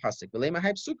just that pasuk? Velema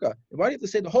hype sukkah. Why do you have to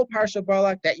say the whole parsha of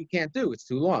Balak? That you can't do. It's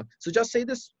too long. So just say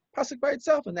this pasuk by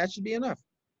itself, and that should be enough.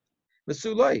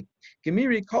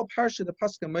 Gemiri called parsha the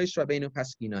pasuk Moshe Rabbeinu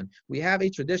paskinan. We have a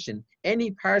tradition.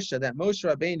 Any parsha that Moshe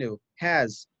Rabbeinu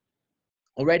has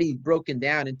already broken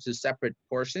down into separate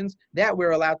portions, that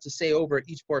we're allowed to say over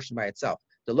each portion by itself.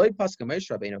 The Loi Paska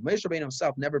Moshe Rabbeinu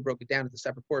himself never broke it down into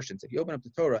separate portions. If you open up the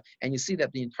Torah and you see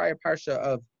that the entire parsha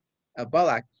of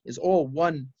Balak is all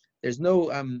one, there's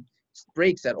no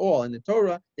breaks at all in the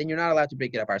Torah, then you're not allowed to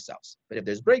break it up ourselves. But if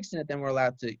there's breaks in it, then we're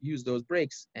allowed to use those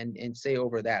breaks and say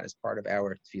over that as part of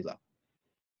our tefillah.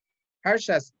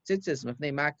 Parshas Tzitzis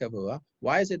Mefnei Makavua.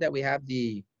 Why is it that we have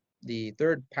the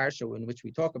third parsha in which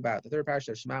we talk about, the third parsha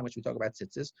of Shema in which we talk about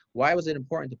tzitzis? Why was it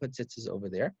important to put tzitzis over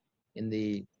there in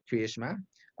the Kriyas Shema?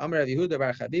 Amar Rav Yehuda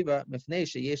bar Chaviva, Mefnei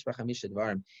sheyesh b'chamisha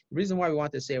dvarim. The reason why we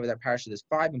want to say over that parsha, there's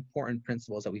 5 important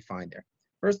principles that we find there.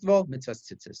 First of all, mitzvah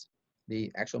tzitzis,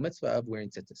 the actual mitzvah of wearing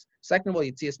tzitzis. Second of all,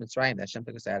 Yitzias Mitzrayim, that Hashem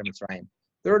took us out of Mitzrayim.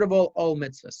 Third of all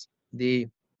mitzvahs, the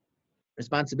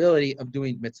responsibility of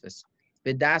doing mitzvahs.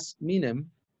 V'das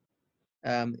minim,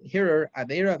 hirer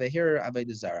aveira v'hirer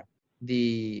avedazara.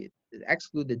 The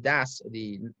exclude the das,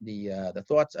 the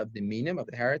thoughts of the minim, of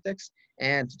the heretics,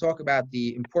 and to talk about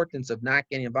the importance of not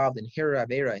getting involved in hirer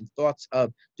aveira, in thoughts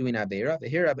of doing aveira, the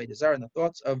hirer avedazara, and the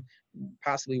thoughts of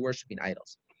possibly worshiping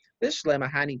idols. Bishlema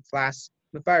hani tlas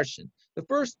mefarshin. The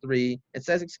first 3, it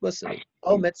says explicitly,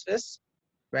 all mitzvahs,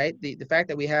 right? The fact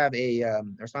that we have a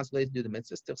responsibility to do the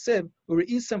mitzvahs,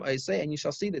 and you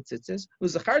shall see the tzitzis,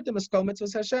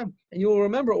 and you will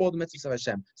remember all the mitzvahs of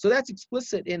Hashem. So that's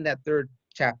explicit in that 3rd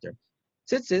chapter.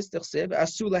 Tzitzis,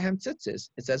 asu lahem tzitzis.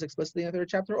 It says explicitly in the 3rd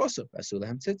chapter also, asu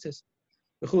lahem tzitzis.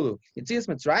 Yitzias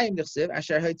Mitzrayim,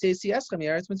 asher ha'yitzias eschem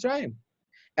yaretz Mitzrayim.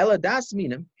 Eladas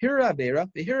minim, hira avera,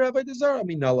 v'hira avedazara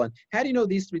minalan. How do you know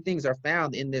these 3 things are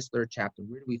found in this 3rd chapter?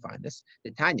 Where do we find this?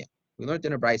 The Tanya. We learned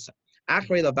in a brisa.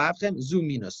 Achrei lavavchem zu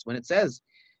minus. When it says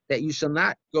that you shall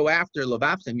not go after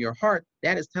lavavchem, your heart,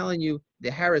 that is telling you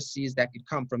the heresies that could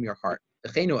come from your heart.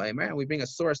 And we bring a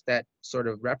source that sort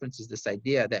of references this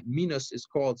idea that minus is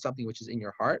called something which is in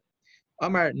your heart.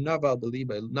 Amar Naval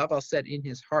Beliba. Naval said in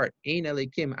his heart, Ein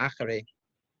elikim achrei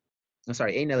I'm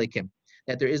sorry, Ein Elikim,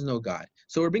 that there is no God.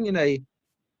 So we're bringing a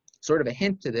sort of a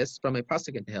hint to this from a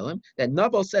pasuk in Tehillim that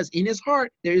Nabal says in his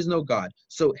heart there is no God.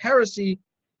 So heresy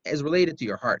is related to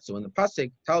your heart. So when the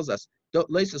pasuk tells us what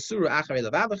we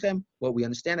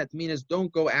understand that to mean is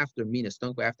don't go after meanness,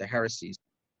 don't go after heresies.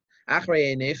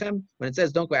 When it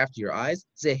says don't go after your eyes,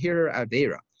 zehir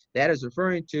avera, that is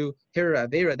referring to hir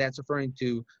avera. That's referring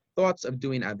to thoughts of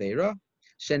doing avera.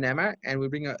 Shenemar, and we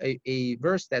bring a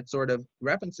verse that sort of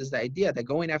references the idea that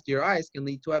going after your eyes can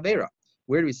lead to avera.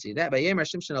 Where do we see that? By Yemar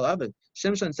Shimshon al-Avid,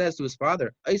 Shimshon says to his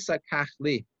father, Isa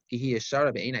kachli, kihi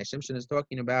yeshara be'enai. Shimshon is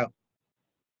talking about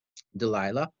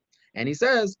Delilah, and he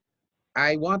says,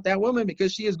 I want that woman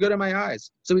because she is good in my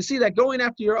eyes. So we see that going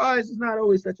after your eyes is not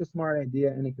always such a smart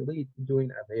idea, and it could lead to doing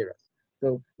averas.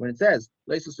 So when it says,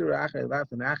 it's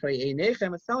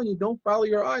telling you don't follow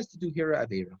your eyes to do hira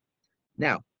avera.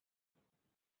 Now,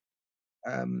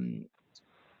 atem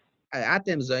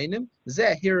zaynim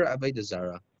zeh hira avodah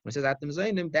zara. When it says atem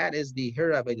zaynim, that is the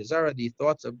hira avodah zara, the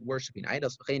thoughts of worshiping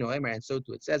idols. And so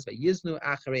too it says, vayiznu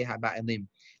acharei haba'alim.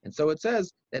 And so it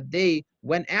says that they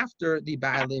went after the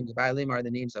ba'alim. The ba'alim are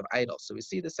the names of idols. So we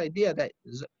see this idea that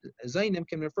zaynim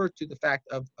can refer to the fact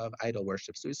of idol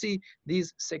worship. So we see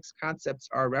these 6 concepts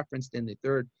are referenced in the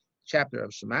 3rd chapter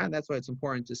of Shema, and that's why it's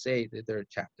important to say the 3rd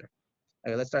chapter.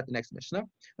 Okay, let's start the next Mishnah.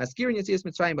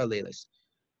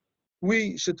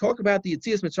 We should talk about the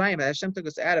Yetzias Mitzrayim that Hashem took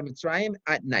us out of Mitzrayim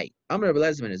at night. Amar Rabbi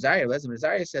Elazar ben Azariah. Rabbi Elazar ben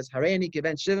Azariah says, "Harayani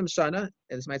kiven shivim shana."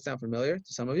 And this might sound familiar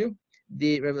to some of you.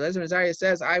 The Rabbi Elazar ben Azariah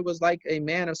says, "I was like a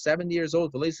man of 70 years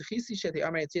old." And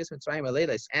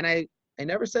I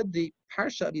never said the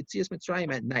parsha of Yetzias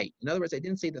Mitzrayim at night. In other words, I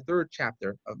didn't say the 3rd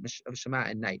chapter of Shema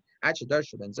at night. Until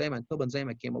Ben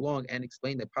Zayma came along and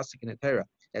explained the pasuk in the Torah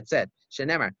that said,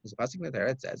 "Shenemar." There's a pasuk in the Torah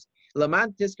that says,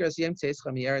 "Laman tizkar siyam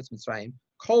tzeischa mi'eretz Mitzrayim."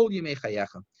 Kol yimei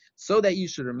chayecha, so that you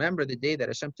should remember the day that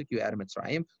Hashem took you out of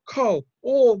Mitzrayim. Kol,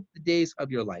 all the days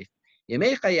of your life.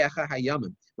 Yimei chayecha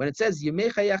hayamim. When it says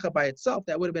yimei chayecha by itself,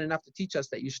 that would have been enough to teach us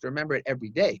that you should remember it every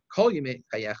day. Kol yimei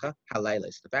chayecha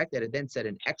halaylis. The fact that it then said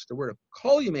an extra word of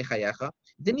kol yimei chayecha,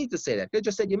 it didn't need to say that. It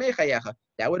just said yimei chayecha.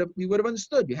 That we would have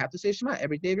understood. You have to say Shema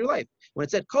every day of your life. When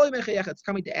it said kol yimei chayecha, it's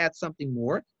coming to add something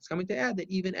more. It's coming to add that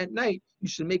even at night you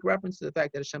should make reference to the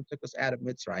fact that Hashem took us out of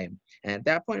Mitzrayim. And at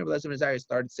that point, Rabbi Elazar ben Azariah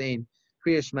started saying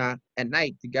Kriya Shema at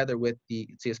night together with the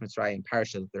Yetzias Mitzrayim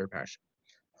parasha, the 3rd parasha.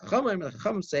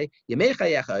 Chachamim say Yemei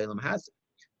Chayecha Olam Hazeh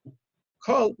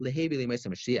Kol Lehevi L'Meisa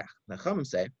Mashiach. The Chachamim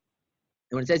say, and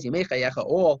when it says Yemei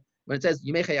Chayecha, when it says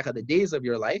Yemei Chayecha, the days of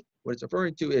your life, what it's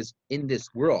referring to is in this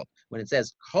world. When it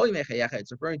says Kol Yemei Chayecha,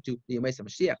 it's referring to the Yemei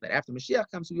Mashiach. That after Mashiach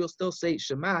comes, we will still say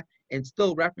Shema and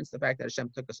still reference the fact that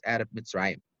Hashem took us out of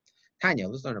Mitzrayim. Tanya,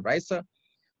 let's learn a brisa.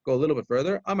 Go a little bit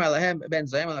further. Amar lahem ben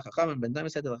Zayma lechachamim. Ben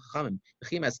Zayma said to the chachamim,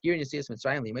 "V'chim askirin yisiyas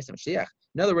Mitzrayim li'yimei Mashiach."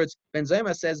 In other words, Ben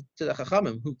Zayma says to the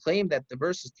chachamim who claim that the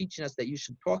verse is teaching us that you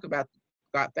should talk about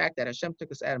the fact that Hashem took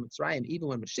us out of Mitzrayim even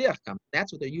when Mashiach comes.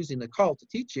 That's what they're using the call to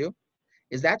teach you.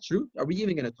 Is that true? Are we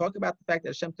even going to talk about the fact that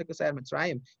Hashem took us out of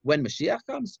Mitzrayim when Mashiach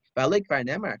comes? We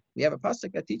have a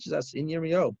pasuk that teaches us in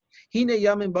Yirmiyahu. Hine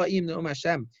yamim ba'im ne'um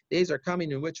Hashem. Days are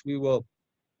coming in which we will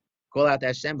call out to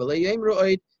Hashem.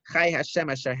 Chai Hashem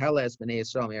Asher Hela Es Bnei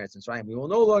Yisrael Me'eretz Mitzrayim. We will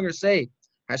no longer say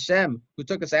Hashem who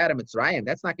took us out of Mitzrayim.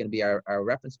 That's not going to be our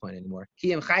reference point anymore.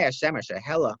 Kiyim Chai Hashem Asher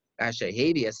Hela Asher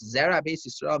Hevi Es Zera Beis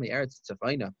Yisrael Me'eretz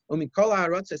Tzafayna Umin Kol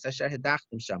Ha'arotzes Asher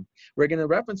Hedachtim Sham. We're going to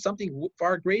reference something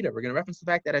far greater. We're going to reference the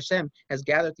fact that Hashem has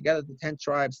gathered together the 10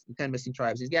 tribes, the 10 missing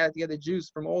tribes. He's gathered together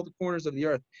Jews from all the corners of the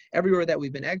earth, everywhere that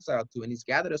we've been exiled to, and He's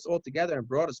gathered us all together and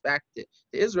brought us back to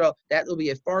Israel. That will be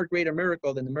a far greater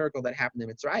miracle than the miracle that happened in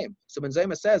Mitzrayim. So Ben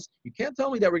Zayma says, you can't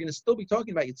tell me that we're going to still be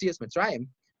talking about Yetzias Mitzrayim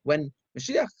when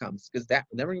Mashiach comes, because then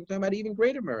we're going to be talking about an even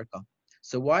greater miracle.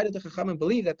 So why did the Chachamim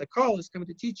believe that the call is coming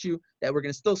to teach you that we're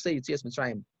going to still say Yetzias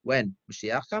Mitzrayim when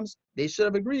Mashiach comes? They should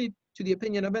have agreed to the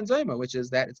opinion of Ben Zayma, which is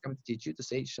that it's coming to teach you to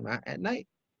say Shema at night.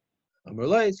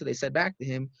 So they said back to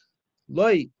him,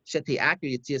 when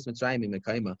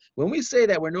we say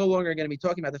that we're no longer going to be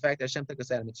talking about the fact that Hashem took us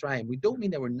out of Mitzrayim, we don't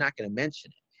mean that we're not going to mention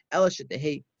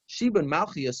it. Shibun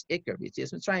Malchius Iker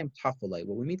Yetzias Mitzrayim Tafalei.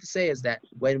 What we mean to say is that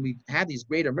when we have these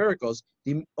greater miracles,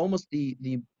 the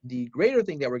greater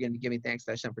thing that we're going to be giving thanks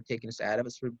to Hashem for taking us out of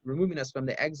is for removing us from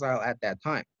the exile at that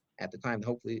time. At the time,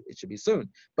 hopefully it should be soon.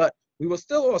 But we will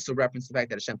still also reference the fact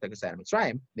that Hashem took us out of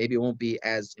Mitzrayim. Maybe it won't be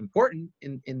as important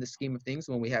in the scheme of things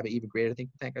when we have an even greater thing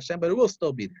to thank Hashem, but it will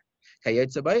still be there. And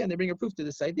they bring a proof to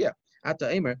this idea. Hashem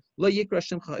tells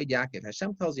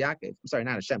Yaakov, I'm sorry,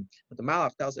 not Hashem, but the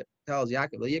Malach tells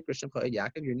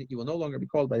Yaakov, you will no longer be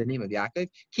called by the name of Yaakov.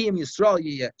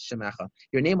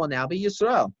 Your name will now be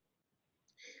Yisrael.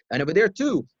 And over there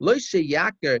too, he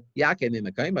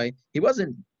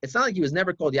wasn't. It's not like he was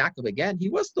never called Yaakov again. He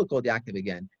was still called Yaakov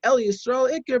again. El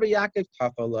Yisrael Ikir Yaakov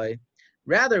Tafaloi.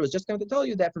 Rather, it was just going to tell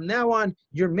you that from now on,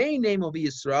 your main name will be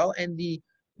Yisrael, and the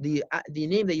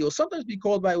name that you will sometimes be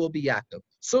called by will be Yaakov.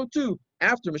 So too,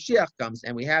 after Mashiach comes,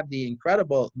 and we have the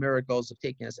incredible miracles of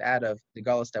taking us out of the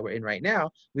galus that we're in right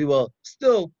now, we will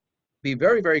still be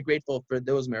very, very grateful for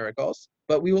those miracles,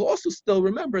 but we will also still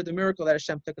remember the miracle that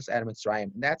Hashem took us out of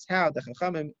Mitzrayim. And that's how the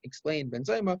Chachamim explained Ben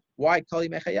Zoma why Kali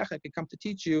Mechayacha could come to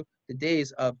teach you the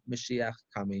days of Mashiach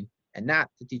coming, and not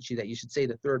to teach you that you should say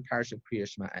the third parsha of Kriya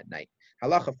Shema at night.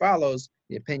 Halacha follows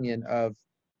the opinion of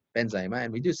Ben Zoma,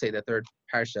 and we do say the third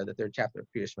parsha, the third chapter of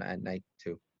Kriya Shema at night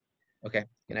too. Okay,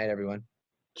 good night, everyone.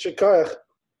 Shikoyach.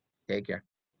 Take care.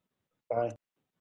 Bye.